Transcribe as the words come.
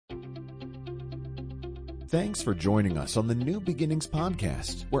Thanks for joining us on the New Beginnings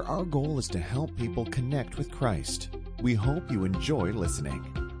podcast, where our goal is to help people connect with Christ. We hope you enjoy listening.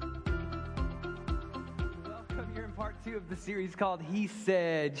 Welcome. You're in part 2 of the series called He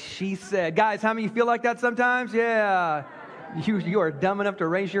Said, She Said. Guys, how many of you feel like that sometimes? Yeah. You are dumb enough to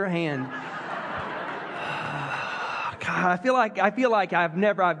raise your hand. God, I feel like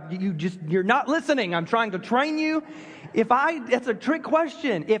you're not listening. I'm trying to train you. That's a trick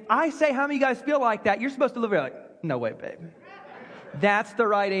question. If I say how many of you guys feel like that, you're supposed to live like, no way, babe. That's the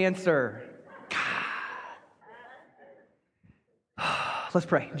right answer. God. Let's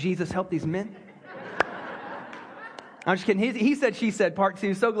pray. Jesus, help these men. I'm just kidding. He said, she said, part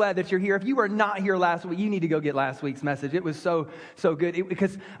 2. So glad that you're here. If you were not here last week, you need to go get last week's message. It was so good.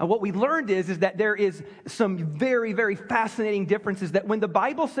 Because what we learned is that there is some very, very fascinating differences. That when the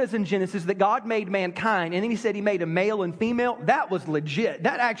Bible says in Genesis that God made mankind, and then he said he made a male and female, that was legit.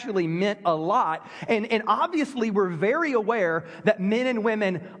 That actually meant a lot. And obviously we're very aware that men and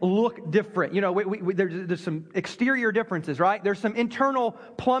women look different. You know, there's some exterior differences, right? There's some internal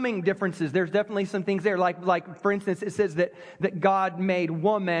plumbing differences. There's definitely some things there. Like for instance, it says that God made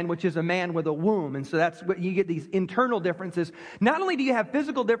woman, which is a man with a womb. And so that's what you get, these internal differences. Not only do you have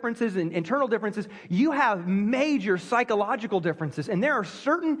physical differences and internal differences, you have major psychological differences. And there are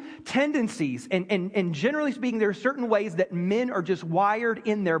certain tendencies, and generally speaking, there are certain ways that men are just wired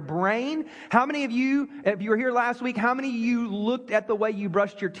in their brain. How many of you, if you were here last week, how many of you looked at the way you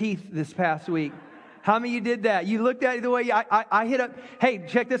brushed your teeth this past week? How many of you did that? You looked at it the way I hit up. Hey,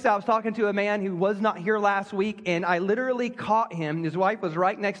 check this out. I was talking to a man who was not here last week, and I literally caught him. His wife was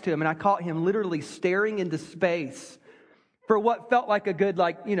right next to him, and I caught him literally staring into space for what felt like a good,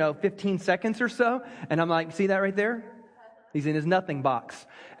 15 seconds or so. And I'm like, see that right there? He's in his nothing box.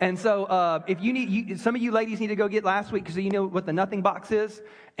 And so if you need, some of you ladies need to go get last week because you know what the nothing box is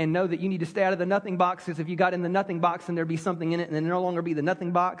and know that you need to stay out of the nothing box, because if you got in the nothing box and there'd be something in it and then no longer be the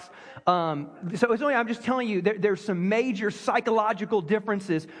nothing box. I'm just telling you, there's some major psychological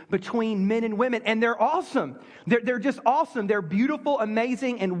differences between men and women, and they're awesome. They're just awesome. They're beautiful,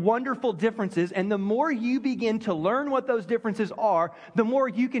 amazing, and wonderful differences. And the more you begin to learn what those differences are, the more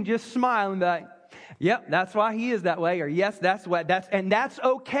you can just smile and be like, yep, that's why he is that way. Or yes, that's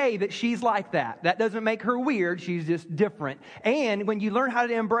okay that she's like that. That doesn't make her weird. She's just different. And when you learn how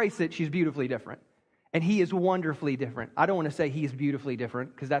to embrace it, she's beautifully different. And he is wonderfully different. I don't want to say he's beautifully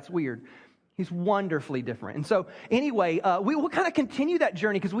different because that's weird. He's wonderfully different. And so anyway, we will kind of continue that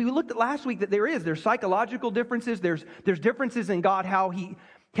journey because we looked at last week that there's psychological differences. There's differences in God, how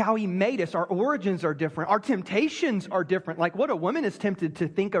he made us. Our origins are different. Our temptations are different. Like what a woman is tempted to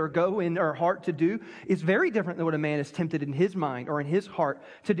think or go in her heart to do is very different than what a man is tempted in his mind or in his heart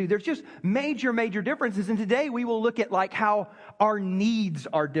to do. There's just major, major differences. And today we will look at how our needs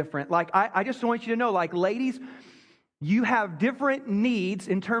are different. I just want you to know, ladies, you have different needs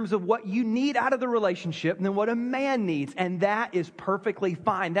in terms of what you need out of the relationship than what a man needs. And that is perfectly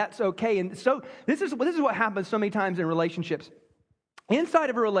fine. That's okay. And so this is what happens so many times in relationships. Inside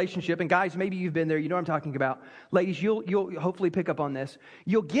of a relationship, and guys, maybe you've been there, you know what I'm talking about. Ladies, you'll hopefully pick up on this.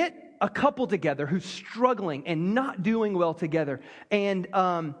 You'll get a couple together who's struggling and not doing well together. And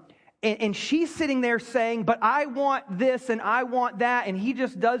she's sitting there saying, but I want this and I want that, and he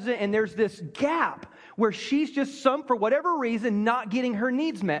just doesn't, and there's this gap where she's just for whatever reason, not getting her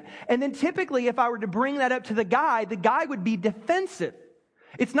needs met. And then typically, if I were to bring that up to the guy would be defensive.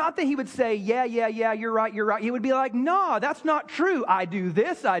 It's not that he would say, yeah, you're right. He would be like, no, that's not true. I do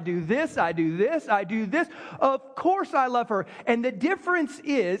this, I do this, I do this, I do this. Of course I love her. And the difference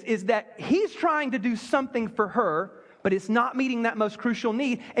is that he's trying to do something for her, but it's not meeting that most crucial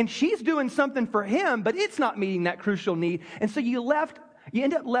need. And she's doing something for him, but it's not meeting that crucial need. And so you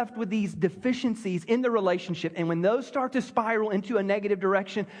end up left with these deficiencies in the relationship. And when those start to spiral into a negative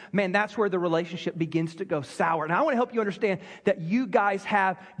direction, man, that's where the relationship begins to go sour. And I want to help you understand that you guys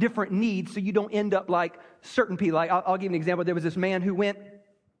have different needs so you don't end up like certain people. I'll give you an example. There was this man who went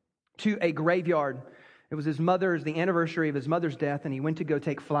to a graveyard. It was the anniversary of his mother's death, and he went to go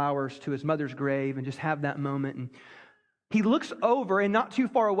take flowers to his mother's grave and just have that moment. And he looks over, and not too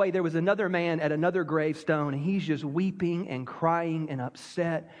far away, there was another man at another gravestone, and he's just weeping and crying and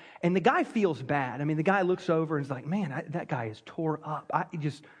upset. And the guy feels bad. I mean, the guy looks over and is like, man, that guy is tore up.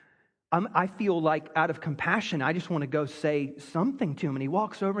 I feel like out of compassion, I just want to go say something to him. And he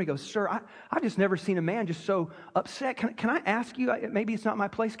walks over and he goes, sir, I've just never seen a man just so upset. Can I ask you, maybe it's not my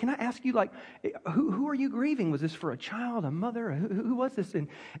place, can I ask you, who are you grieving? Was this for a child, a mother? Who was this?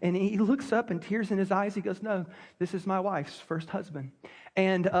 And he looks up and tears in his eyes. He goes, no, this is my wife's first husband.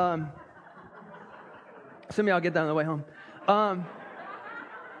 And some of y'all get that on the way home.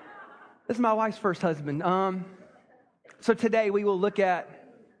 This is my wife's first husband. So today we will look at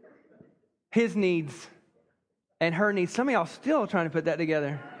his needs and her needs. Some of y'all still trying to put that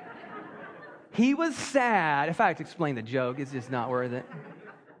together. He was sad. If I had to explain the joke, it's just not worth it.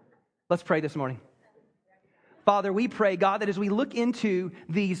 Let's pray this morning. Father, we pray, God, that as we look into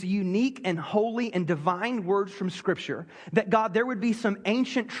these unique and holy and divine words from Scripture, that, God, there would be some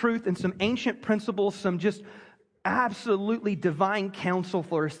ancient truth and some ancient principles, some just absolutely divine counsel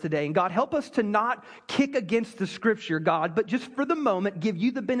for us today. And God, help us to not kick against the Scripture, God, but just for the moment, give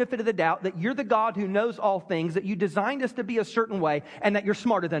you the benefit of the doubt that you're the God who knows all things, that you designed us to be a certain way, and that you're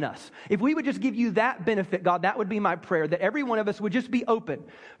smarter than us. If we would just give you that benefit, God, that would be my prayer, that every one of us would just be open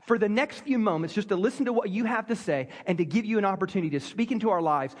for the next few moments, just to listen to what you have to say, and to give you an opportunity to speak into our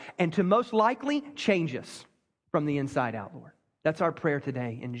lives, and to most likely change us from the inside out, Lord. That's our prayer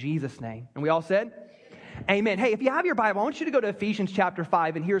today, in Jesus' name. And we all said, amen. Hey, if you have your Bible, I want you to go to Ephesians chapter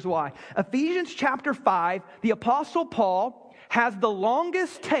 5, and here's why. Ephesians chapter 5, the Apostle Paul has the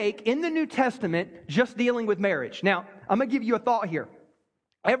longest take in the New Testament just dealing with marriage. Now, I'm going to give you a thought here.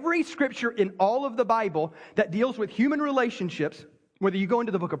 Every scripture in all of the Bible that deals with human relationships, whether you go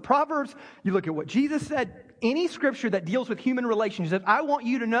into the book of Proverbs, you look at what Jesus said, any scripture that deals with human relationships, I want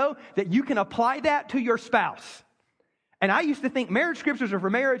you to know that you can apply that to your spouse. And I used to think marriage scriptures are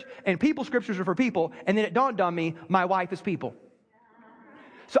for marriage and people scriptures are for people. And then it dawned on me, my wife is people.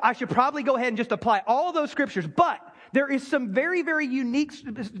 So I should probably go ahead and just apply all those scriptures. But there is some very, very unique,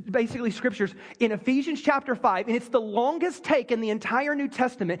 basically, scriptures in Ephesians chapter 5. And it's the longest take in the entire New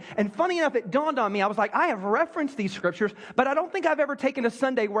Testament. And funny enough, it dawned on me. I was like, I have referenced these scriptures, but I don't think I've ever taken a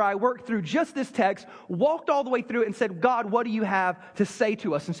Sunday where I worked through just this text, walked all the way through it, and said, God, what do you have to say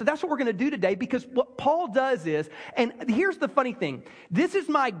to us? And so that's what we're going to do today, because what Paul does is, and here's the funny thing. This is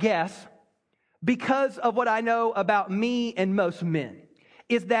my guess, because of what I know about me and most men,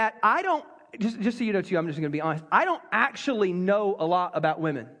 is that I don't, just so you know too, I'm just going to be honest, I don't actually know a lot about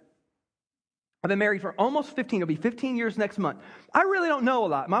women. I've been married for almost 15, it'll be 15 years next month. I really don't know a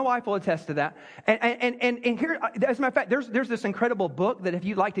lot. My wife will attest to that. And here, as a matter of fact, there's this incredible book that if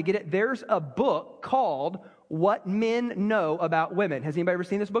you'd like to get it, there's a book called What Men Know About Women. Has anybody ever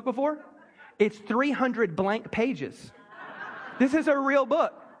seen this book before? It's 300 blank pages. This is a real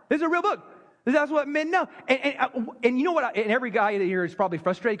book. This is a real book. That's what men know. And you know what? And every guy here is probably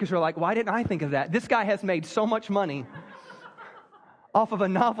frustrated because they're like, why didn't I think of that? This guy has made so much money off of a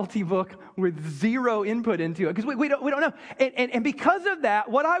novelty book with zero input into it, because we don't know. And because of that,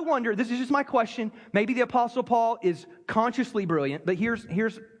 what I wonder, this is just my question, maybe the Apostle Paul is consciously brilliant, but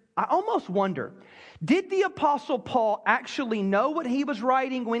here's I almost wonder, did the Apostle Paul actually know what he was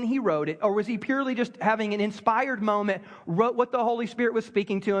writing when he wrote it, or was he purely just having an inspired moment, wrote what the Holy Spirit was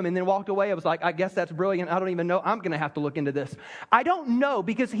speaking to him, and then walked away? I was like, I guess that's brilliant. I don't even know. I'm going to have to look into this. I don't know,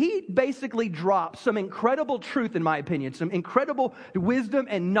 because he basically dropped some incredible truth, in my opinion, some incredible wisdom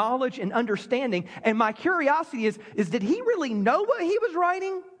and knowledge and understanding. And my curiosity is did he really know what he was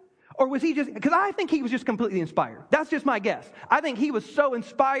writing? Or was he just, because I think he was just completely inspired. That's just my guess. I think he was so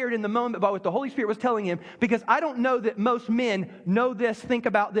inspired in the moment by what the Holy Spirit was telling him, because I don't know that most men know this, think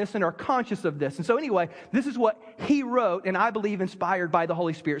about this, and are conscious of this. And so anyway, this is what he wrote, and I believe inspired by the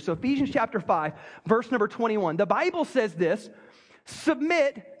Holy Spirit. So Ephesians chapter 5, verse number 21. The Bible says this: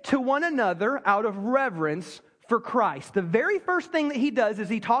 submit to one another out of reverence for Christ. The very first thing that he does is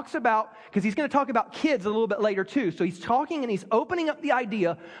he talks about, because he's going to talk about kids a little bit later too. So he's talking and he's opening up the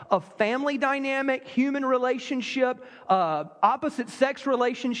idea of family dynamic, human relationship, opposite sex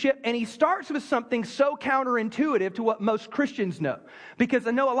relationship. And he starts with something so counterintuitive to what most Christians know. Because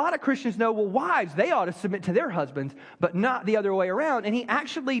I know a lot of Christians know, well, wives, they ought to submit to their husbands, but not the other way around. And he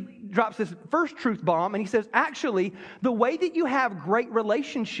actually drops this first truth bomb, and he says, actually, the way that you have great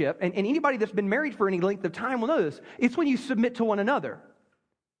relationship, and anybody that's been married for any length of time will know this, it's when you submit to one another.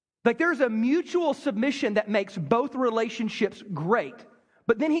 Like, there's a mutual submission that makes both relationships great.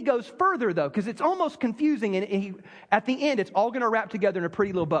 But then he goes further, though, because it's almost confusing, and at the end, it's all going to wrap together in a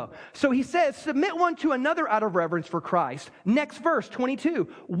pretty little bow. So he says, submit one to another out of reverence for Christ. Next verse, 22.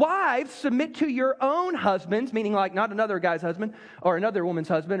 Wives, submit to your own husbands, meaning like not another guy's husband or another woman's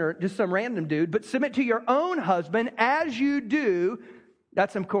husband or just some random dude, but submit to your own husband as you do.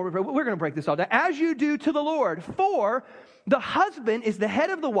 That's some core. We're going to break this all down. As you do to the Lord. For the husband is the head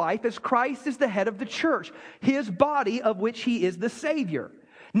of the wife, as Christ is the head of the church, his body, of which he is the Savior.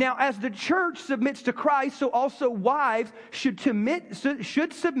 Now, as the church submits to Christ, so also wives should submit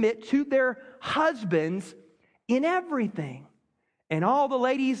to their husbands in everything. And all the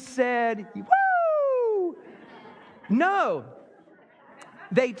ladies said, woo! No,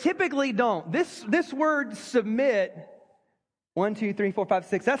 they typically don't. This word submit 1, 2, 3, 4, 5,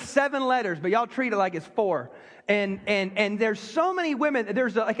 6. That's 7 letters, but y'all treat it like it's 4. And there's so many women.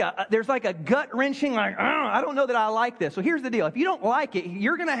 There's like a gut wrenching, like, I don't know that I like this. So here's the deal: if you don't like it,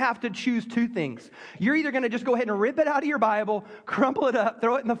 you're going to have to choose 2 things. You're either going to just go ahead and rip it out of your Bible, crumple it up,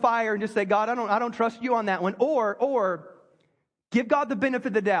 throw it in the fire, and just say, God, I don't trust you on that one, or give God the benefit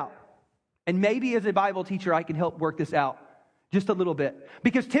of the doubt. And maybe as a Bible teacher, I can help work this out just a little bit.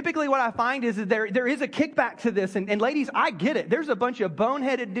 Because typically what I find is that there is a kickback to this. And ladies, I get it. There's a bunch of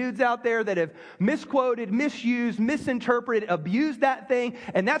boneheaded dudes out there that have misquoted, misused, misinterpreted, abused that thing.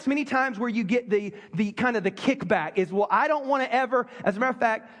 And that's many times where you get the kind of the kickback is, well, I don't want to ever. As a matter of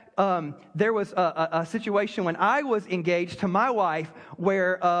fact, there was a situation when I was engaged to my wife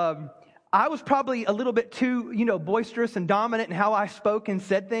where I was probably a little bit too, boisterous and dominant in how I spoke and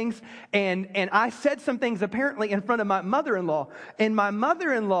said things. And I said some things apparently in front of my mother-in-law. And my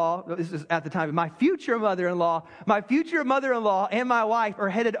mother-in-law, this is at the time, my future mother-in-law and my wife are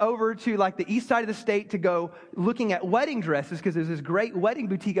headed over to like the east side of the state to go looking at wedding dresses because there's this great wedding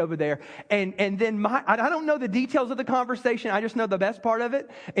boutique over there. And then I don't know the details of the conversation. I just know the best part of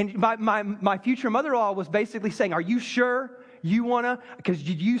it. And my future mother-in-law was basically saying, are you sure? You want to, because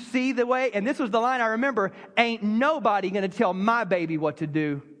did you see the way? And this was the line I remember, ain't nobody going to tell my baby what to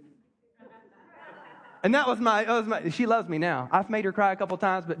do. And that was my, she loves me now. I've made her cry a couple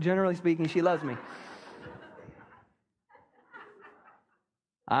times, but generally speaking, she loves me.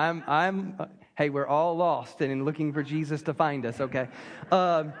 Hey, we're all lost and looking for Jesus to find us, okay?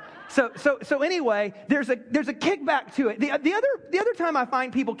 So anyway, there's a kickback to it. The other time I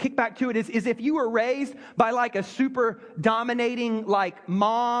find people kick back to it is if you were raised by like a super dominating like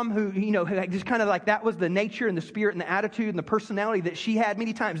mom who just kind of like that was the nature and the spirit and the attitude and the personality that she had.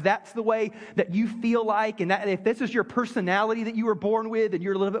 Many times that's the way that you feel like, and that if this is your personality that you were born with, and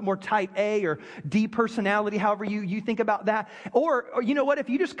you're a little bit more type A or D personality, however you think about that, or you know what, if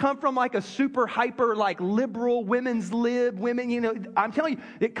you just come from like a super hyper like liberal women's lib women, I'm telling you,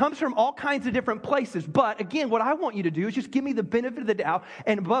 it comes from all kinds of different places. But again, what I want you to do is just give me the benefit of the doubt,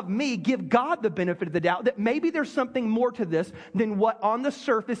 and above me, give God the benefit of the doubt that maybe there's something more to this than what on the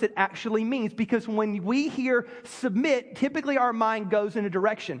surface it actually means. Because when we hear submit, typically our mind goes in a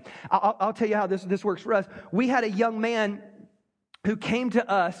direction. I'll tell you how this works for us. We had a young man who came to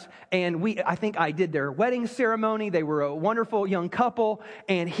us, and I think I did their wedding ceremony. They were a wonderful young couple,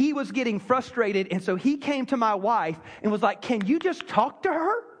 and he was getting frustrated, and so he came to my wife and was like, can you just talk to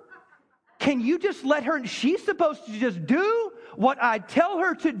her? Can you just let her, she's supposed to just do what I tell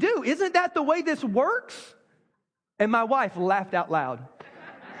her to do. Isn't that the way this works? And my wife laughed out loud.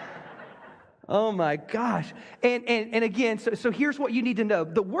 Oh my gosh. And again, so here's what you need to know.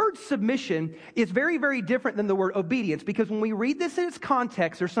 The word submission is very, very different than the word obedience, because when we read this in its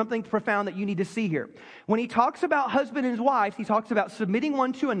context, there's something profound that you need to see here. When he talks about husband and wives, he talks about submitting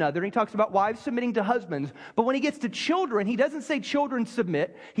one to another, and he talks about wives submitting to husbands. But when he gets to children, he doesn't say children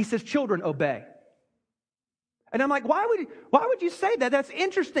submit, he says children obey. And I'm like, why would you say that? That's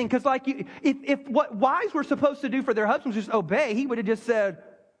interesting, because like if what wives were supposed to do for their husbands was just obey, he would have just said,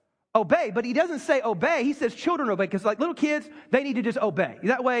 obey. But he doesn't say obey. He says children obey, because like little kids, they need to just obey.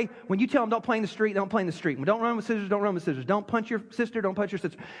 That way, when you tell them don't play in the street, they don't play in the street. Don't run with scissors, don't run with scissors. Don't punch your sister, don't punch your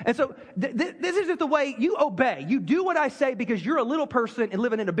sister. And so this is just the way you obey. You do what I say because you're a little person and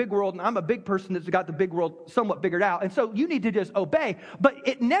living in a big world, and I'm a big person that's got the big world somewhat figured out. And so you need to just obey. But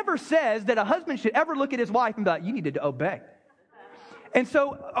it never says that a husband should ever look at his wife and be like, you needed to obey. And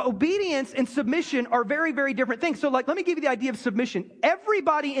so obedience and submission are very, very different things. So like, let me give you the idea of submission.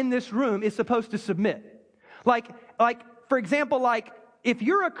 Everybody in this room is supposed to submit. Like, for example, like if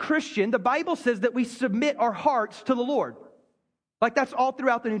you're a Christian, the Bible says that we submit our hearts to the Lord. Like that's all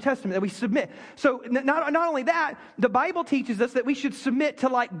throughout the New Testament, that we submit. So not only that, the Bible teaches us that we should submit to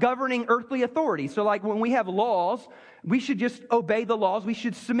like governing earthly authority. So like when we have laws, we should just obey the laws. We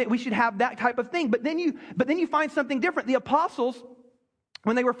should submit. We should have that type of thing. But then you find something different. The apostles,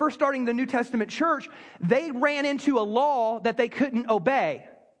 when they were first starting the New Testament church, they ran into a law that they couldn't obey,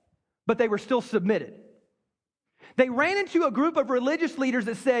 but they were still submitted. They ran into a group of religious leaders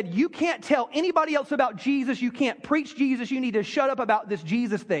that said, you can't tell anybody else about Jesus, you can't preach Jesus, you need to shut up about this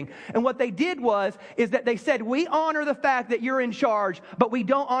Jesus thing. And what they did is that they said, we honor the fact that you're in charge, but we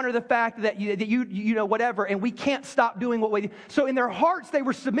don't honor the fact that you know whatever, and we can't stop doing what we do. So in their hearts they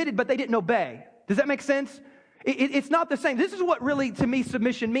were submitted, but they didn't obey. Does that make sense? It's not the same. This is what really, to me,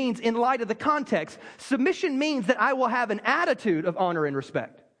 submission means in light of the context. Submission means that I will have an attitude of honor and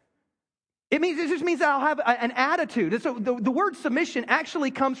respect. It just means that I'll have an attitude. And so the word submission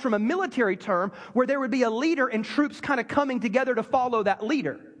actually comes from a military term where there would be a leader and troops kind of coming together to follow that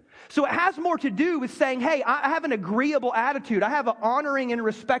leader. So it has more to do with saying, hey, I have an agreeable attitude. I have an honoring and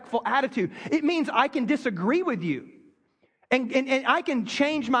respectful attitude. It means I can disagree with you. And I can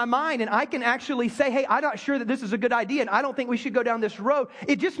change my mind, and I can actually say, hey, I'm not sure that this is a good idea, and I don't think we should go down this road.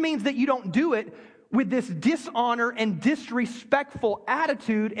 It just means that you don't do it with this dishonor and disrespectful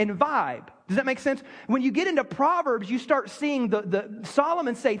attitude and vibe. Does that make sense? When you get into Proverbs, you start seeing the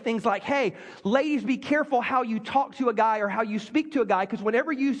Solomon say things like, hey, ladies, be careful how you talk to a guy or how you speak to a guy, because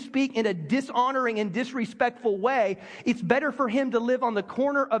whenever you speak in a dishonoring and disrespectful way, it's better for him to live on the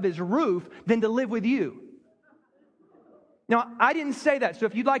corner of his roof than to live with you. Now, I didn't say that, so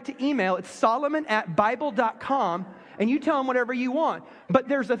if you'd like to email, it's solomon@bible.com, and you tell them whatever you want. But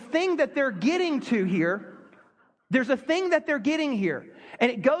there's a thing that they're getting to here. There's a thing that they're getting here.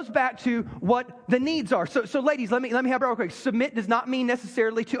 And it goes back to what the needs are. So ladies, let me have it real quick. Submit does not mean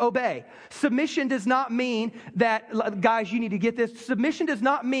necessarily to obey. Submission does not mean that, guys, you need to get this. Submission does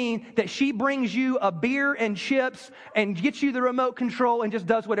not mean that she brings you a beer and chips and gets you the remote control and just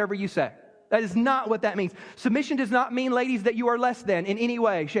does whatever you say. That is not what that means. Submission does not mean, ladies, that you are less than in any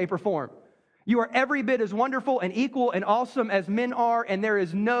way, shape, or form. You are every bit as wonderful and equal and awesome as men are, and there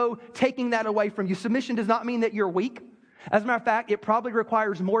is no taking that away from you. Submission does not mean that you're weak. As a matter of fact, it probably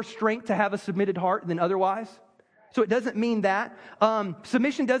requires more strength to have a submitted heart than otherwise. So it doesn't mean that.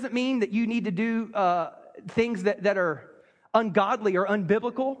 Submission doesn't mean that you need to do things that are ungodly or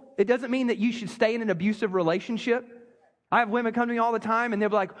unbiblical. It doesn't mean that you should stay in an abusive relationship. I have women come to me all the time and they'll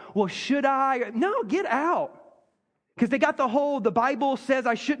be like, well, should I? No, get out. Because they got the Bible says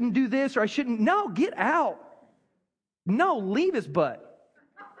I shouldn't do this or I shouldn't. No, get out. No, leave his butt.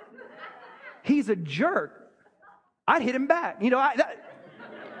 He's a jerk. I'd hit him back.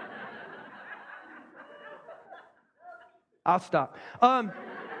 I'll stop. I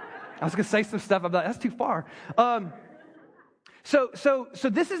was going to say some stuff. I'm like, that's too far. So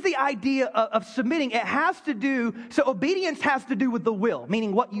this is the idea of submitting. It has to do, so obedience has to do with the will,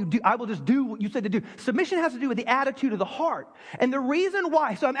 meaning what you do. I will just do what you said to do. Submission has to do with the attitude of the heart. And the reason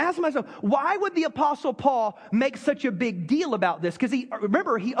why, so I'm asking myself, why would the Apostle Paul make such a big deal about this? Because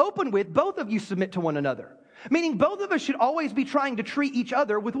remember, he opened with, both of you submit to one another. Meaning both of us should always be trying to treat each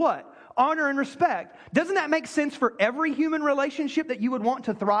other with what? Honor and respect. Doesn't that make sense for every human relationship that you would want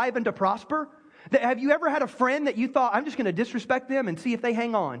to thrive and to prosper? Have you ever had a friend that you thought, I'm just going to disrespect them and see if they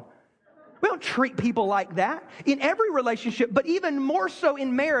hang on? We don't treat people like that in every relationship, but even more so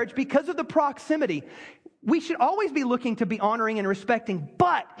in marriage because of the proximity. We should always be looking to be honoring and respecting,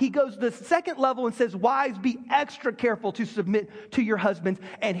 but he goes to the second level and says, wives, be extra careful to submit to your husbands,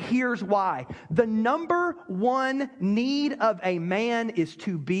 and here's why. The number one need of a man is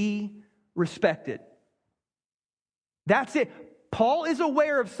to be respected. That's it. Paul is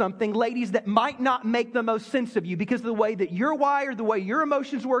aware of something, ladies, that might not make the most sense of you because of the way that you're wired, the way your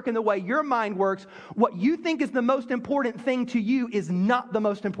emotions work, and the way your mind works. What you think is the most important thing to you is not the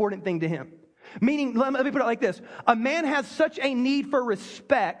most important thing to him. Meaning, let me put it like this. A man has such a need for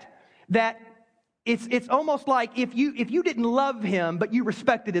respect that it's almost like if you didn't love him, but you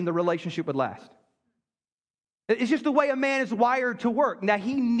respected him, the relationship would last. It's just the way a man is wired to work. Now,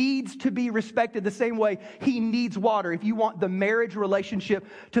 he needs to be respected the same way he needs water if you want the marriage relationship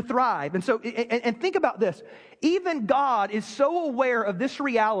to thrive. And so, and think about this. Even God is so aware of this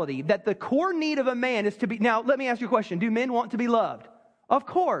reality that the core need of a man is to be... Now, let me ask you a question. Do men want to be loved? Of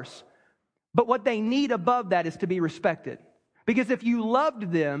course. But what they need above that is to be respected. Because if you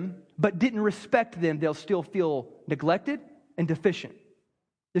loved them but didn't respect them, they'll still feel neglected and deficient.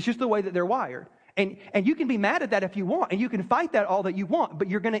 It's just the way that they're wired. And you can be mad at that if you want, and you can fight that all that you want, but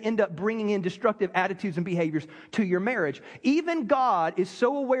you're going to end up bringing in destructive attitudes and behaviors to your marriage. Even God is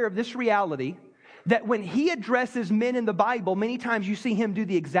so aware of this reality that when he addresses men in the Bible, many times you see him do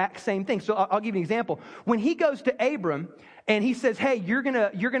the exact same thing. So I'll give you an example. When he goes to Abram and he says, hey, you're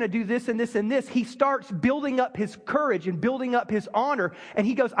gonna do this and this and this, he starts building up his courage and building up his honor. And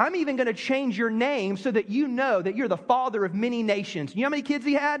he goes, I'm even going to change your name so that you know that you're the father of many nations. You know how many kids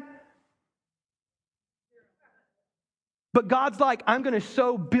he had? But God's like, I'm going to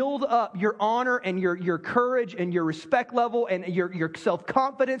so build up your honor and your courage and your respect level and your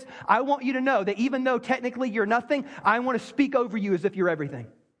self-confidence. I want you to know that even though technically you're nothing, I want to speak over you as if you're everything.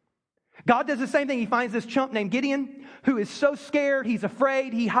 God does the same thing. He finds this chump named Gideon who is so scared, he's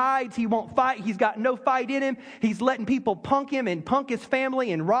afraid, he hides, he won't fight, he's got no fight in him. He's letting people punk him and punk his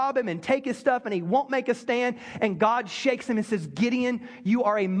family and rob him and take his stuff, and he won't make a stand. And God shakes him and says, Gideon, you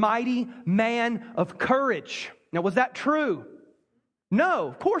are a mighty man of courage. Now, was that true? No,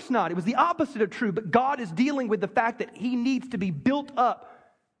 of course not. It was the opposite of true, but God is dealing with the fact that he needs to be built up.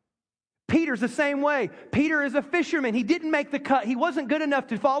 Peter's the same way. Peter is a fisherman. He didn't make the cut. He wasn't good enough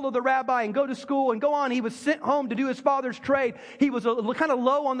to follow the rabbi and go to school and go on. He was sent home to do his father's trade. He was kind of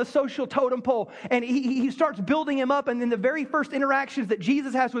low on the social totem pole. And he starts building him up. And in the very first interactions that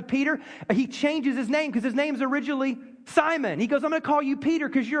Jesus has with Peter, he changes his name because his name's originally Simon. He goes, I'm going to call you Peter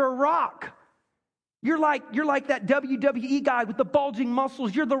because you're a rock. You're like that WWE guy with the bulging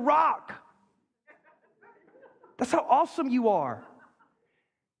muscles. You're the Rock. That's how awesome you are.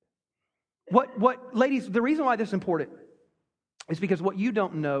 Ladies, the reason why this is important is because what you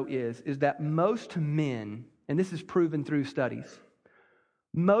don't know is that most men, and this is proven through studies,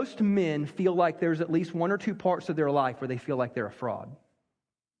 most men feel like there's at least one or two parts of their life where they feel like they're a fraud.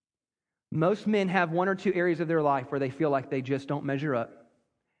 Most men have one or two areas of their life where they feel like they just don't measure up,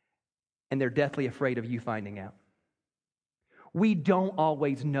 and they're deathly afraid of you finding out. We don't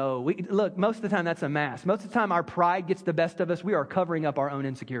always know. Look, most of the time that's a mask. Most of the time our pride gets the best of us. We are covering up our own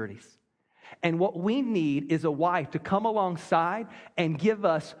insecurities. And what we need is a wife to come alongside and give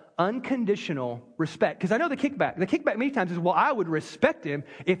us unconditional respect. Because I know the kickback. The kickback many times is, well, I would respect him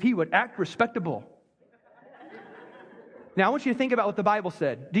if he would act respectable. Now, I want you to think about what the Bible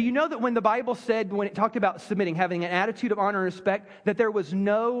said. Do you know that when the Bible said, when it talked about submitting, having an attitude of honor and respect, that there was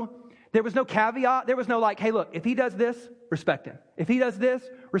no caveat? There was no like, hey, look, if he does this, respect him. If he does this,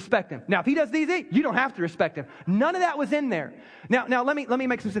 respect him. Now, if he does these, you don't have to respect him. None of that was in there. Now let me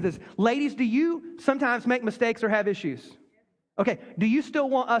make some sense of this. Ladies, do you sometimes make mistakes or have issues? Okay, do you still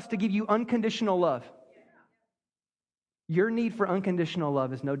want us to give you unconditional love? Your need for unconditional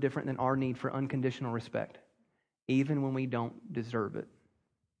love is no different than our need for unconditional respect, even when we don't deserve it.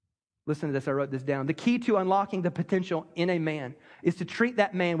 Listen to this, I wrote this down. The key to unlocking the potential in a man is to treat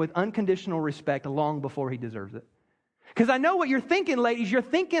that man with unconditional respect long before he deserves it. Because I know what you're thinking, ladies. You're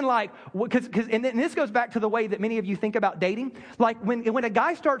thinking like, and this goes back to the way that many of you think about dating. Like when a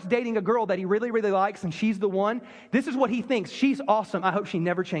guy starts dating a girl that he really, really likes and she's the one, this is what he thinks. She's awesome. I hope she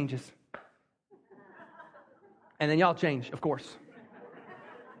never changes. And then y'all change, of course.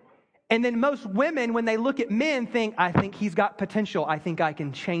 And then most women, when they look at men, think, I think he's got potential. I think I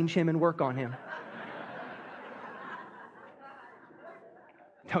can change him and work on him.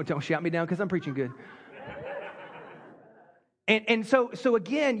 Don't shout me down because I'm preaching good. And so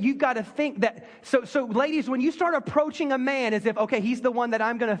again, you've got to think that, so ladies, when you start approaching a man as if, okay, he's the one that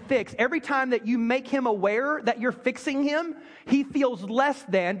I'm going to fix, every time that you make him aware that you're fixing him, he feels less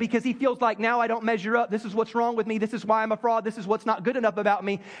than because he feels like, now I don't measure up. This is what's wrong with me. This is why I'm a fraud. This is what's not good enough about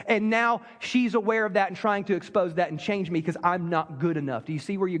me. And now she's aware of that and trying to expose that and change me because I'm not good enough. Do you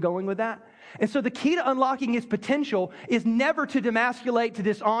see where you're going with that? And so the key to unlocking his potential is never to demasculate, to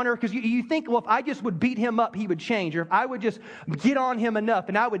dishonor, because you think, well, if I just would beat him up, he would change. Or if I would just get on him enough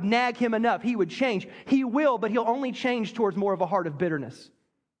and I would nag him enough, he would change. He will, but he'll only change towards more of a heart of bitterness.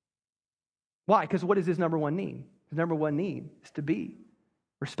 Why? Because what is his number one need? His number one need is to be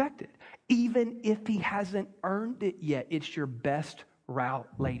respected. Even if he hasn't earned it yet, it's your best route,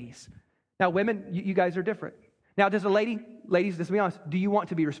 ladies. Now, women, you guys are different. Now, ladies, let's be honest, do you want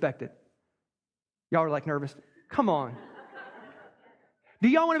to be respected? Y'all are like nervous. Come on. Do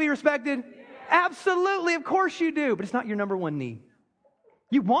y'all want to be respected? Absolutely, of course you do. But it's not your number one need.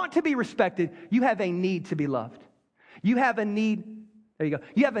 You want to be respected. You have a need to be loved. You have a need. There you go.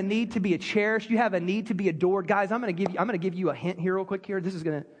 You have a need to be cherished. You have a need to be adored. Guys, I'm going to give you a hint here real quick here. This is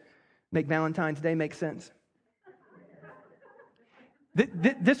going to make Valentine's Day make sense.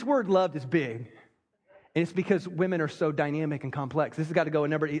 This word loved is big. And it's because women are so dynamic and complex. This has got to go a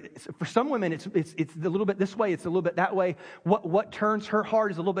number. For some women, it's a little bit this way. It's a little bit that way. What turns her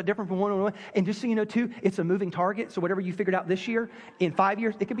heart is a little bit different from one on one. And just so you know, too, it's a moving target. So whatever you figured out this year, in 5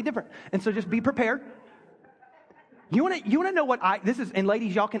 years, it could be different. And so just be prepared. You want to know what this is? And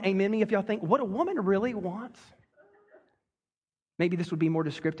ladies, y'all can amen me if y'all think what a woman really wants. Maybe this would be more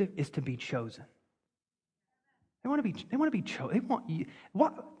descriptive. Is to be chosen. They want to be chosen. They want you.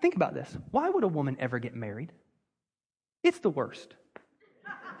 Think about this. Why would a woman ever get married? It's the worst.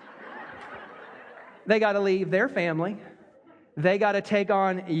 They got to leave their family. They got to take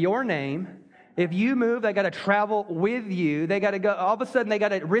on your name. If you move, they got to travel with you. They got to go. All of a sudden, they got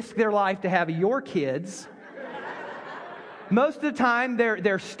to risk their life to have your kids. Most of the time,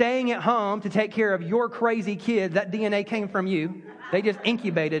 they're staying at home to take care of your crazy kids. That DNA came from you. They just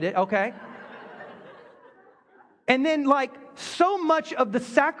incubated it. Okay. And then, like, so much of the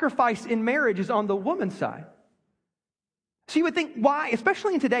sacrifice in marriage is on the woman's side. So you would think, why?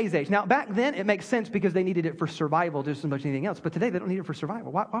 Especially in today's age. Now, back then, it makes sense because they needed it for survival just as much as anything else. But today, they don't need it for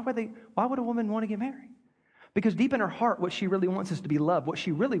survival. Why would a woman want to get married? Because deep in her heart, what she really wants is to be loved. What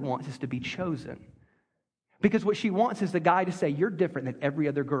she really wants is to be chosen. Because what she wants is the guy to say, you're different than every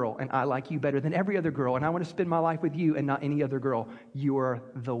other girl, and I like you better than every other girl, and I want to spend my life with you and not any other girl. You're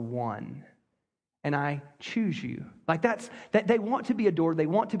the one, and I choose you. Like that they want to be adored, they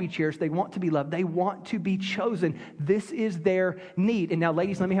want to be cherished, they want to be loved, they want to be chosen. This is their need. And now,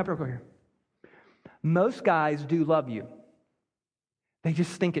 ladies, let me help you real quick here. Most guys do love you. They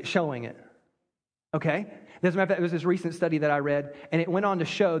just stink at showing it. Okay? As a matter of fact, there was this recent study that I read, and it went on to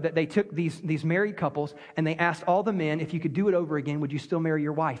show that they took these married couples, and they asked all the men, if you could do it over again, would you still marry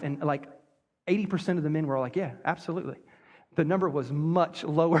your wife? And like 80% of the men were all like, yeah, absolutely. The number was much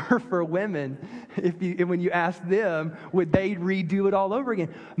lower for women. When you ask them, would they redo it all over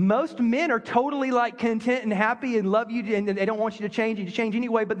again? Most men are totally like content and happy and love you, and they don't want you to change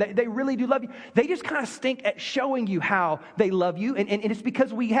anyway, but they really do love you. They just kind of stink at showing you how they love you, and it's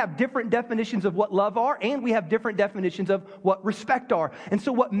because we have different definitions of what love are, and we have different definitions of what respect are. And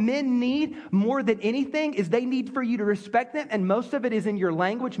so what men need more than anything is they need for you to respect them, and most of it is in your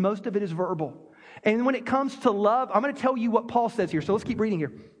language, most of it is verbal. And when it comes to love, I'm going to tell you what Paul says here. So let's keep reading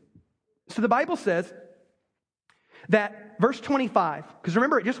here. So the Bible says that verse 25, because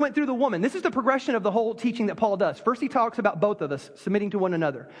remember, it just went through the woman. This is the progression of the whole teaching that Paul does. First, he talks about both of us submitting to one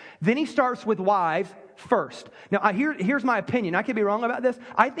another. Then he starts with wives first. Now, here's my opinion. I could be wrong about this.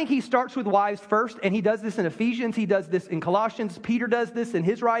 I think he starts with wives first, and he does this in Ephesians. He does this in Colossians. Peter does this in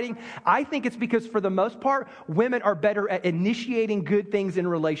his writing. I think it's because, for the most part, women are better at initiating good things in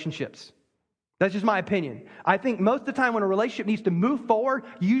relationships. That's just my opinion. I think most of the time when a relationship needs to move forward,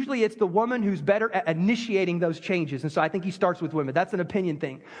 usually it's the woman who's better at initiating those changes. And so I think he starts with women. That's an opinion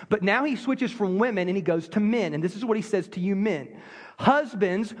thing. But now he switches from women and he goes to men. And this is what he says to you men.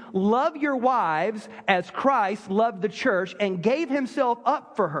 Husbands, love your wives as Christ loved the church and gave himself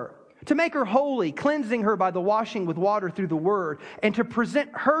up for her, to make her holy, cleansing her by the washing with water through the word, and to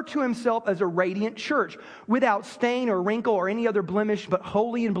present her to himself as a radiant church, without stain or wrinkle or any other blemish, but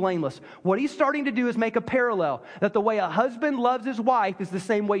holy and blameless. What he's starting to do is make a parallel, that the way a husband loves his wife is the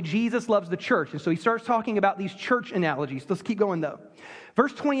same way Jesus loves the church. And so he starts talking about these church analogies. Let's keep going though.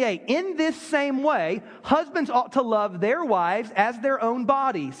 Verse 28, in this same way, husbands ought to love their wives as their own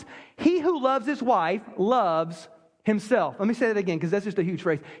bodies. He who loves his wife loves himself. Let me say that again, because that's just a huge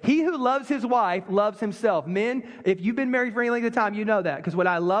phrase. He who loves his wife loves himself. Men, if you've been married for any length of time, you know that. Because when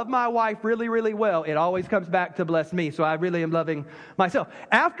I love my wife really, really well, it always comes back to bless me. So I really am loving myself.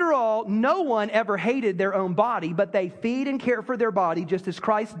 After all, no one ever hated their own body, but they feed and care for their body just as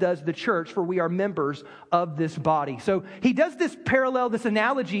Christ does the church, for we are members of this body. So he does this parallel, this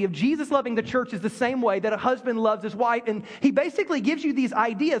analogy of Jesus loving the church is the same way that a husband loves his wife. And he basically gives you these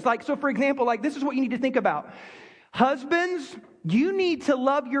ideas. Like, so for example, like this is what you need to think about. Husbands, you need to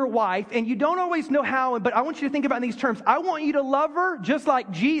love your wife, and you don't always know how, but I want you to think about in these terms. I want you to love her just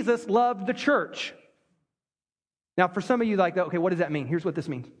like Jesus loved the church. Now, for some of you, like, okay, what does that mean? Here's what this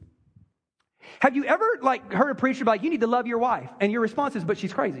means. Have you ever, heard a preacher be like, you need to love your wife, and your response is, but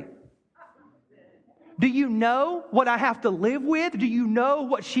she's crazy. Do you know what I have to live with? Do you know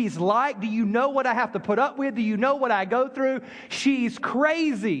what she's like? Do you know what I have to put up with? Do you know what I go through? She's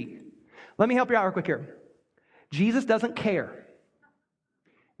crazy. Let me help you out real quick here. Jesus doesn't care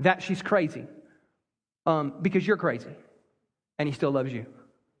that she's crazy because you're crazy, and he still loves you.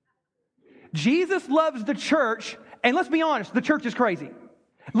 Jesus loves the church, and let's be honest, the church is crazy.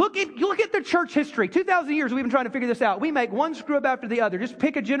 Look at the church history. 2,000 years we've been trying to figure this out. We make one screw up after the other. Just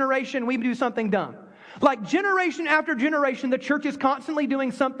pick a generation, we do something dumb. Like generation after generation, the church is constantly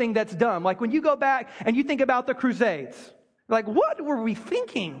doing something that's dumb. Like when you go back and you think about the Crusades, like what were we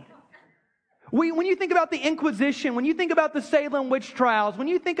thinking? When you think about the Inquisition, when you think about the Salem witch trials, when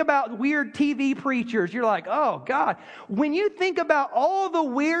you think about weird TV preachers, you're like, oh God. When you think about all the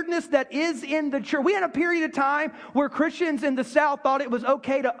weirdness that is in the church, we had a period of time where Christians in the South thought it was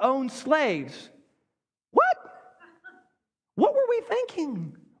okay to own slaves. What? What were we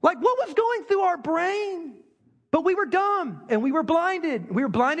thinking? Like what was going through our brain? But we were dumb and we were blinded. We were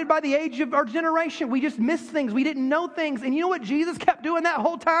blinded by the age of our generation. We just missed things. We didn't know things. And you know what Jesus kept doing that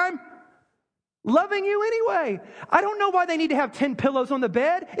whole time? Loving you anyway. I don't know why they need to have 10 pillows on the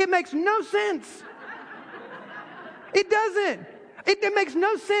bed. It makes no sense. It doesn't. It makes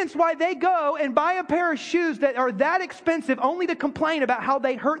no sense why they go and buy a pair of shoes that are that expensive only to complain about how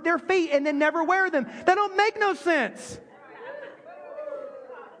they hurt their feet and then never wear them. That don't make no sense.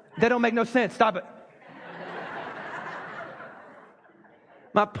 That don't make no sense. Stop it.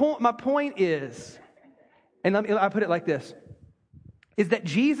 My point is, and I put it like this, is that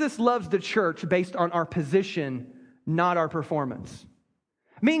Jesus loves the church based on our position, not our performance.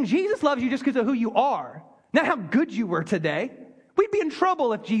 Meaning Jesus loves you just because of who you are, not how good you were today. We'd be in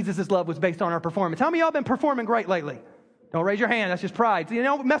trouble if Jesus' love was based on our performance. How many of y'all been performing great lately? Don't raise your hand. That's just pride.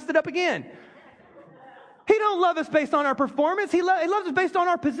 So, messed it up again. He don't love us based on our performance. He loves us based on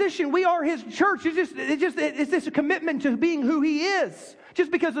our position. We are his church. It's just a commitment to being who he is. Just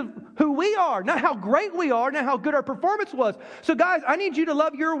because of who we are, not how great we are, not how good our performance was. So guys, I need you to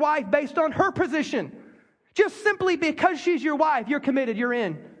love your wife based on her position. Just simply because she's your wife, you're committed, you're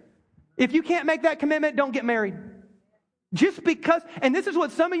in. If you can't make that commitment, don't get married. Just because, and this is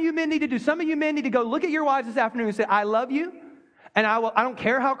what some of you men need to do. Some of you men need to go look at your wives this afternoon and say, I love you, and I don't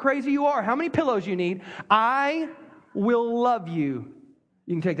care how crazy you are, how many pillows you need, I will love you.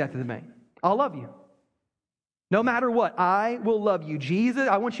 You can take that to the bank. I'll love you. No matter what, I will love you. Jesus,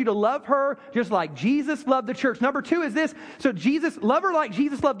 I want you to love her just like Jesus loved the church. Number 2 is this. So love her like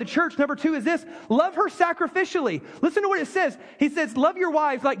Jesus loved the church. Number 2 is this. Love her sacrificially. Listen to what it says. He says, love your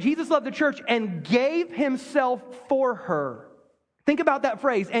wives like Jesus loved the church and gave himself for her. Think about that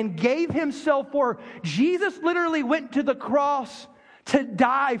phrase, and gave himself for her. Jesus literally went to the cross to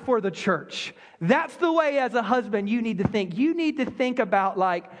die for the church. That's the way as a husband you need to think. You need to think about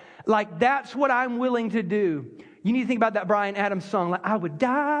like that's what I'm willing to do. You need to think about that Bryan Adams song, like, I would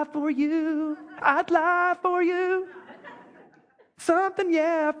die for you, I'd lie for you, something,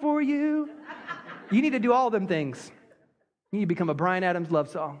 yeah, for you. You need to do all them things. You need to become a Bryan Adams love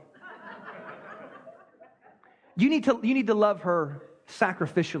song. You need to love her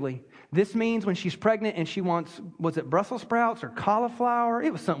sacrificially. This means when she's pregnant and she wants, was it Brussels sprouts or cauliflower?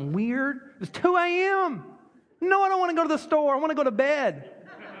 It was something weird. It was 2 a.m. No, I don't want to go to the store. I want to go to bed.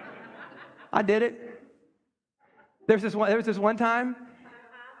 I did it. There was this one time.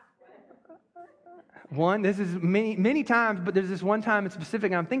 This is many times, but there's this one time in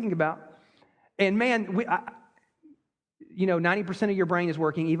specific I'm thinking about. And man, 90% of your brain is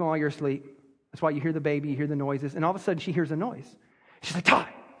working even while you're asleep. That's why you hear the baby, you hear the noises, and all of a sudden she hears a noise. She's like, Ty.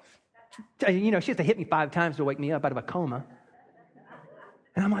 She has to hit me 5 times to wake me up out of a coma.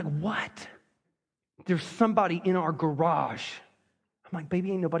 And I'm like, what? There's somebody in our garage. I'm like,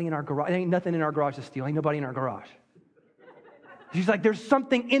 baby, ain't nobody in our garage. There ain't nothing in our garage to steal. Ain't nobody in our garage. She's like, there's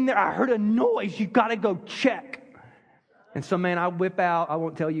something in there. I heard a noise. You got to go check. And so, man, I whip out. I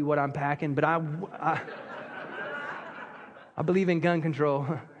won't tell you what I'm packing, but I believe in gun control.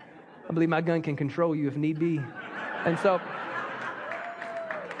 I believe my gun can control you if need be. And so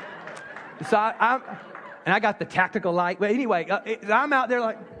I got the tactical light. But anyway, I'm out there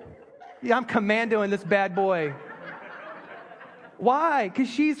like, I'm commandoing this bad boy. Why? Because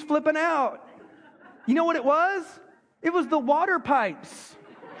she's flipping out. You know what it was? It was the water pipes.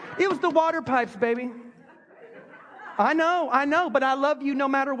 It was the water pipes, baby. I know, but I love you no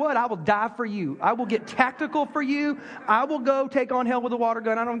matter what. I will die for you. I will get tactical for you. I will go take on hell with a water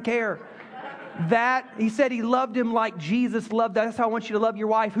gun. I don't care. He said he loved him like Jesus loved. That's how I want you to love your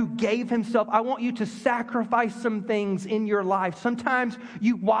wife, who gave himself. I want you to sacrifice some things in your life. Sometimes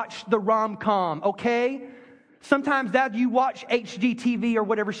you watch the rom-com, okay? Sometimes that you watch HGTV or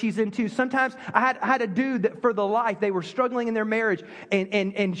whatever she's into. Sometimes I had a dude that for the life, they were struggling in their marriage,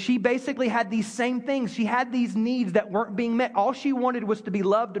 and she basically had these same things. She had these needs that weren't being met. All she wanted was to be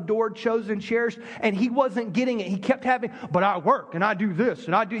loved, adored, chosen, cherished, and he wasn't getting it. He kept having, but I work and I do this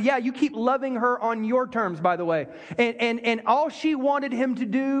and I do. Yeah, you keep loving her on your terms, by the way. And all she wanted him to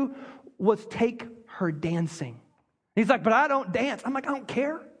do was take her dancing. He's like, but I don't dance. I'm like, I don't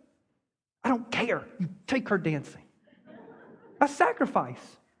care. I don't care. You take her dancing. That's sacrifice.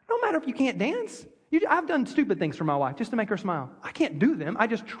 No matter if you can't dance. I've done stupid things for my wife just to make her smile. I can't do them. I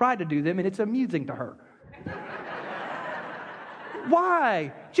just try to do them, and it's amusing to her.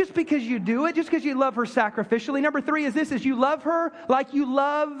 Why? Just because you do it, just because you love her sacrificially. Number 3 is you love her like you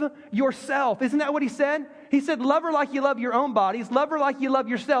love yourself. Isn't that what he said? He said, love her like you love your own bodies. Love her like you love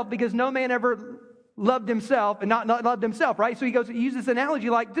yourself, because no man ever loved himself and not loved himself, right? So he uses this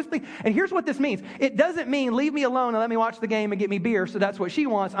analogy like this thing. And here's what this means. It doesn't mean leave me alone and let me watch the game and get me beer. So that's what she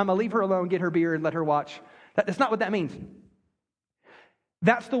wants. I'm going to leave her alone, get her beer, and let her watch. That's not what that means.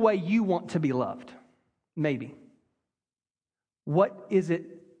 That's the way you want to be loved. Maybe. What is it,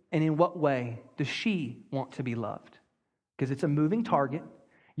 and in what way does she want to be loved? Because it's a moving target.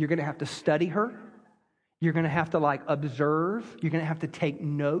 You're going to have to study her. You're going to have to observe. You're going to have to take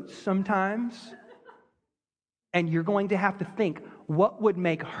notes sometimes. And you're going to have to think, what would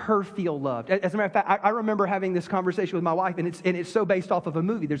make her feel loved? As a matter of fact, I remember having this conversation with my wife, and it's so based off of a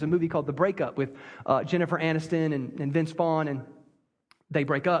movie. There's a movie called The Breakup with Jennifer Aniston and Vince Vaughn, and they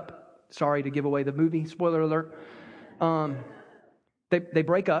break up. Sorry to give away the movie, spoiler alert. They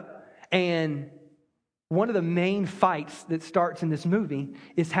break up, and one of the main fights that starts in this movie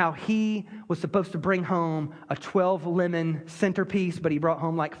is how he was supposed to bring home a 12-lemon centerpiece, but he brought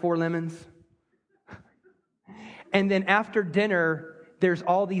home like 4 lemons. And then after dinner, there's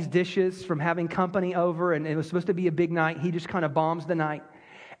all these dishes from having company over, and it was supposed to be a big night. He just kind of bombs the night.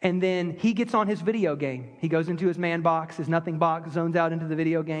 And then he gets on his video game. He goes into his man box, his nothing box, zones out into the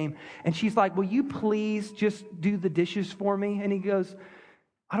video game. And she's like, will you please just do the dishes for me? And he goes,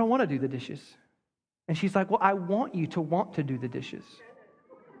 I don't want to do the dishes. And she's like, well, I want you to want to do the dishes.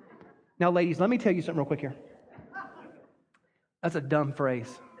 Now, ladies, let me tell you something real quick here. That's a dumb phrase.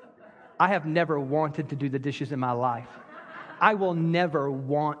 I have never wanted to do the dishes in my life. I will never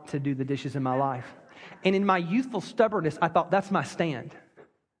want to do the dishes in my life. And in my youthful stubbornness, I thought that's my stand.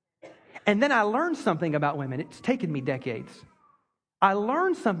 And then I learned something about women. It's taken me decades. I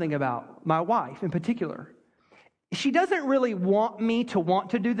learned something about my wife in particular. She doesn't really want me to want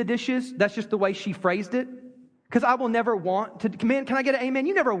to do the dishes. That's just the way she phrased it. Because I will never want to. Man, can I get an amen?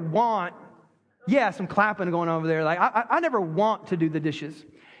 You never want. Yeah, some clapping going over there. Like I never want to do the dishes.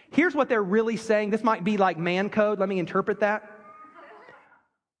 Here's what they're really saying. This might be like man code. Let me interpret that.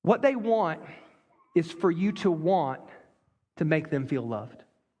 What they want is for you to want to make them feel loved.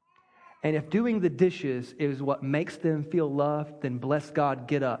 And if doing the dishes is what makes them feel loved, then bless God,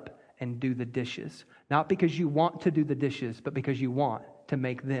 get up and do the dishes. Not because you want to do the dishes, but because you want to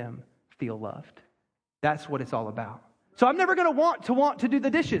make them feel loved. That's what it's all about. So I'm never going to want to do the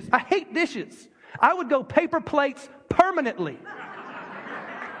dishes. I hate dishes. I would go paper plates permanently.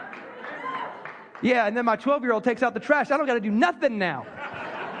 Yeah, and then my 12-year-old takes out the trash. I don't got to do nothing now.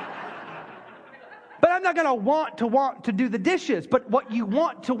 But I'm not going to want to do the dishes. But what you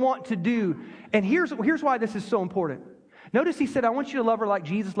want to do, and here's why this is so important. Notice he said, I want you to love her like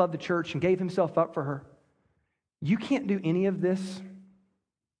Jesus loved the church and gave himself up for her. You can't do any of this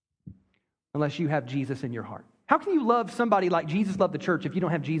unless you have Jesus in your heart. How can you love somebody like Jesus loved the church if you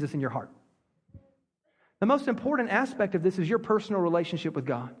don't have Jesus in your heart? The most important aspect of this is your personal relationship with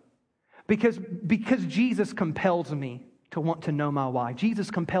God. Because Jesus compels me to want to know my wife. Jesus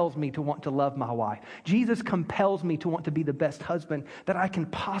compels me to want to love my wife. Jesus compels me to want to be the best husband that I can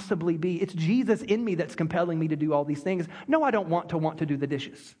possibly be. It's Jesus in me that's compelling me to do all these things. No, I don't want to do the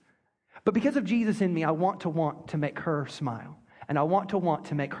dishes. But because of Jesus in me, I want to make her smile. And I want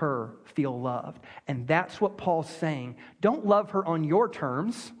to make her feel loved. And that's what Paul's saying. Don't love her on your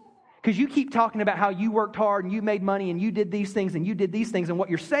terms. Because you keep talking about how you worked hard and you made money and you did these things and you did these things. And what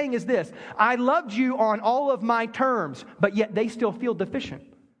you're saying is this: I loved you on all of my terms, but yet they still feel deficient.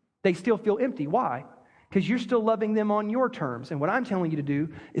 They still feel empty. Why? Because you're still loving them on your terms. And what I'm telling you to do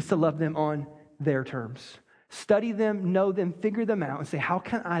is to love them on their terms. Study them, know them, figure them out, and say, how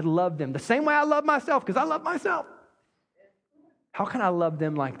can I love them? The same way I love myself, because I love myself. How can I love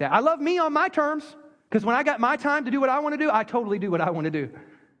them like that? I love me on my terms, because when I got my time to do what I want to do, I totally do what I want to do.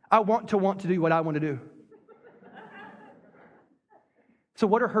 I want to do what I want to do. So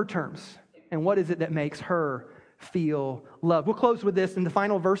what are her terms? And what is it that makes her feel loved? We'll close with this. In the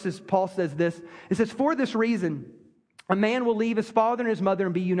final verses, Paul says this. It says, for this reason, a man will leave his father and his mother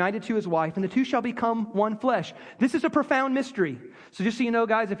and be united to his wife, and the two shall become one flesh. This is a profound mystery. So just so you know,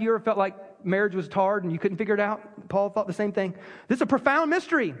 guys, if you ever felt like marriage was hard and you couldn't figure it out, Paul thought the same thing. This is a profound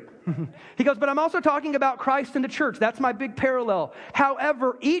mystery. He goes, but I'm also talking about Christ and the church. That's my big parallel.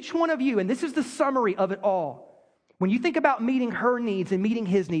 However, each one of you, and this is the summary of it all, when you think about meeting her needs and meeting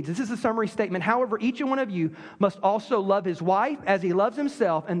his needs, this is a summary statement. However, each one of you must also love his wife as he loves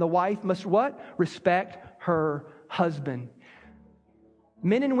himself, and the wife must what? Respect her husband.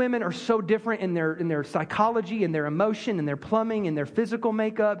 Men and women are so different in their psychology and their emotion and their plumbing and their physical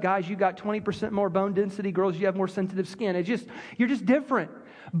makeup. Guys, you got 20% more bone density. Girls, you have more sensitive skin. You're just different.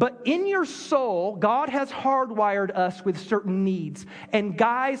 But in your soul, God has hardwired us with certain needs. And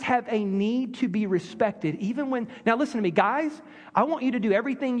guys have a need to be respected. Even when, now listen to me, guys, I want you to do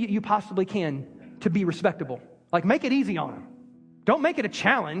everything you possibly can to be respectable. Like, make it easy on them. Don't make it a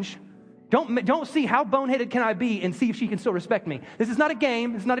challenge. Don't see how boneheaded can I be and see if she can still respect me. This is not a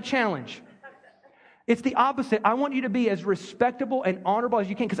game. This is not a challenge. It's the opposite. I want you to be as respectable and honorable as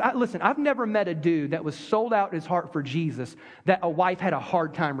you can. Because listen, I've never met a dude that was sold out his heart for Jesus that a wife had a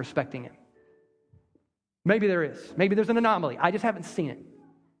hard time respecting him. Maybe there is. Maybe there's an anomaly. I just haven't seen it.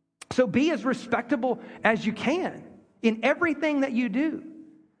 So be as respectable as you can in everything that you do.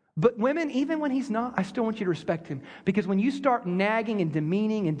 But women, even when he's not, I still want you to respect him. Because when you start nagging and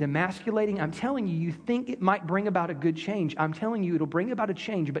demeaning and demasculating, I'm telling you, you think it might bring about a good change. I'm telling you, it'll bring about a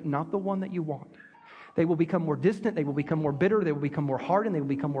change, but not the one that you want. They will become more distant. They will become more bitter. They will become more hardened. They will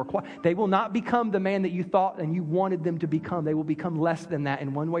become more quiet. They will not become the man that you thought and you wanted them to become. They will become less than that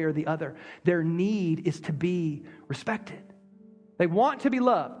in one way or the other. Their need is to be respected. They want to be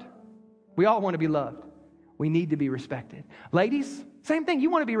loved. We all want to be loved. We need to be respected. Ladies, same thing. You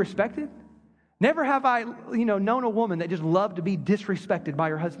want to be respected. Never have I, known a woman that just loved to be disrespected by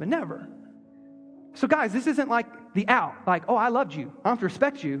her husband. Never. So guys, this isn't like the out. Like, oh, I loved you. I have to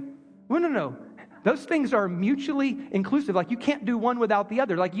respect you. No. Those things are mutually inclusive. Like, you can't do one without the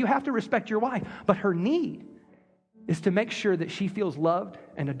other. Like, you have to respect your wife. But her need is to make sure that she feels loved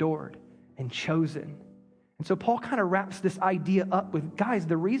and adored and chosen. And so Paul kind of wraps this idea up with, guys,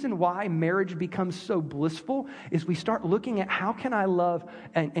 the reason why marriage becomes so blissful is we start looking at how can I love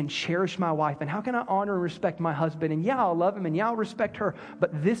and cherish my wife, and how can I honor and respect my husband, and yeah, I'll love him, and yeah, I'll respect her,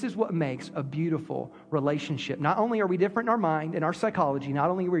 but this is what makes a beautiful relationship. Not only are we different in our mind and our psychology,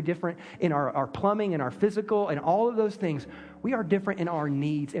 not only are we different in our plumbing and our physical and all of those things, we are different in our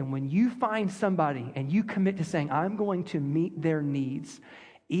needs. And when you find somebody and you commit to saying, I'm going to meet their needs,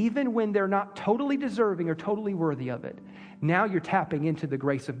 even when they're not totally deserving or totally worthy of it, now you're tapping into the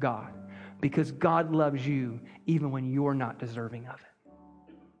grace of God, because God loves you even when you're not deserving of it.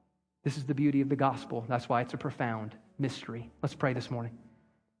 This is the beauty of the gospel. That's why it's a profound mystery. Let's pray this morning.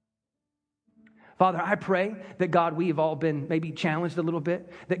 Father, I pray that, God, we have all been maybe challenged a little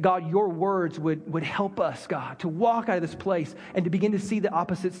bit, that, God, your words would help us, God, to walk out of this place and to begin to see the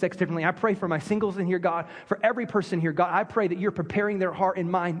opposite sex differently. I pray for my singles in here, God, for every person here, God, I pray that you're preparing their heart and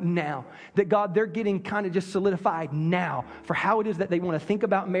mind now, that, God, they're getting kind of just solidified now for how it is that they want to think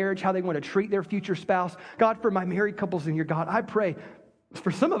about marriage, how they want to treat their future spouse. God, for my married couples in here, God, I pray. For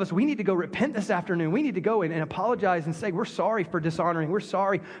some of us, we need to go repent this afternoon. We need to go and apologize and say, we're sorry for dishonoring. We're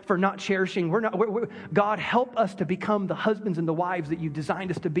sorry for not cherishing. God, help us to become the husbands and the wives that you've designed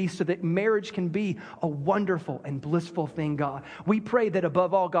us to be, so that marriage can be a wonderful and blissful thing, God. We pray that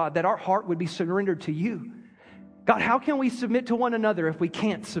above all, God, that our heart would be surrendered to you. God, how can we submit to one another if we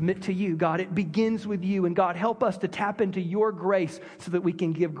can't submit to you? God, it begins with you. And God, help us to tap into your grace so that we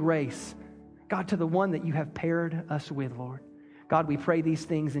can give grace, God, to the one that you have paired us with, Lord. God, we pray these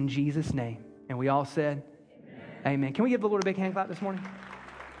things in Jesus' name. And we all said, Amen. Can we give the Lord a big hand clap this morning?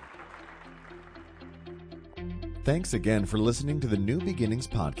 Thanks again for listening to the New Beginnings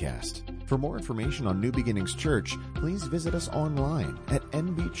podcast. For more information on New Beginnings Church, please visit us online at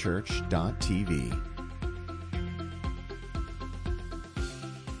nbchurch.tv.